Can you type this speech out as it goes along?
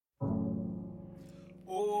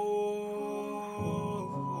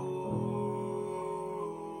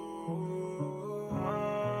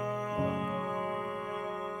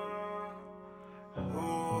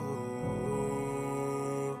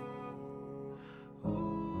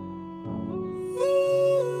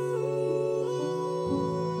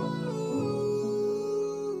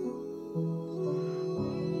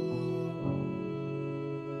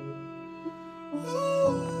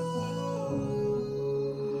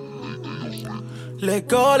Let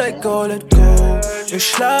go, let go, let go.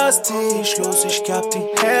 Ich lass dich los, ich gab dir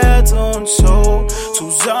Herz und Soul.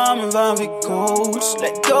 Zusammen waren wir Goals.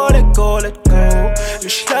 Let go, let go, let go.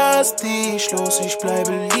 Ich lass dich los, ich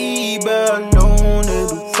bleibe lieber alone.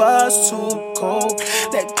 Du warst zu cold.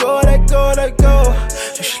 Let go, let go, let go.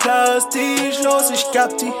 Ich lass dich los, ich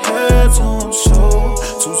gab dir Herz und Soul.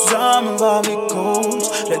 Zusammen waren wir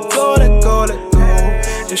Goals. Let go, let go, let go.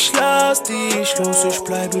 Ich lass dich los, ich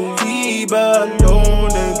bleibe lieber alone,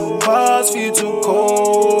 denn du warst viel zu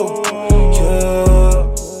cold, yeah.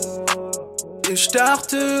 Ich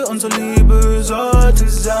dachte, unsere Liebe sollte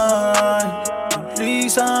sein. Du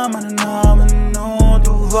liest an meinen Namen und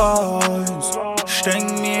du weißt, ich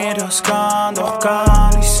denk mir, das kann doch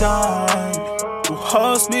gar nicht sein. Du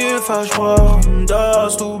hast mir versprochen,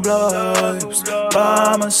 dass du bleibst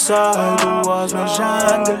bei meiner Seite. Du hast mich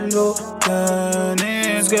angelogen,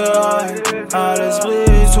 ist geheilt, alles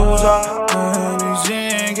bricht zusammen. Ich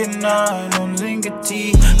sinke hinein und sinke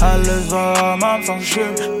tief. Alles war am Anfang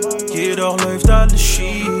schön, jedoch läuft alles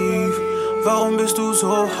schief. Warum bist du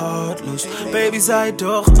so heartless? Baby, sei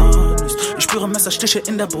doch honest. Ich spüre Messerstiche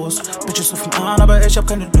in der Brust. Bitches rufen an, aber ich hab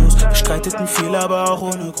keine Lust. Ich streiteten viel, aber auch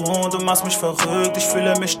ohne Grund. Du machst mich verrückt, ich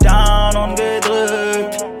fühle mich down und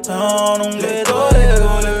gedrückt. Down und gedrückt.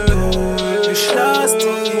 Ich lass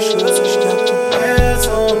dich los, ich gab dir Herz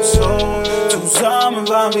und Soul. Zusammen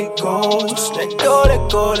waren wir Goals. Let go,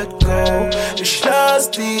 let go, let go. Ich lass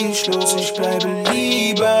dich los, ich bleibe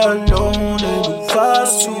lieber alone, denn du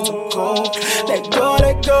warst viel zu cold. Let go,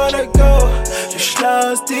 let go, let go. Ich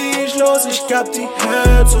lass dich los, ich gab dir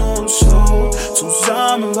Herz und Soul.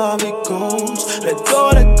 Zusammen waren wir Goals. Let go,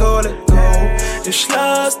 let go, let go. Ich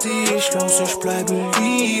lass dich los, ich bleibe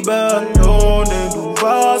lieber alone, denn du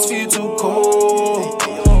warst viel zu cold.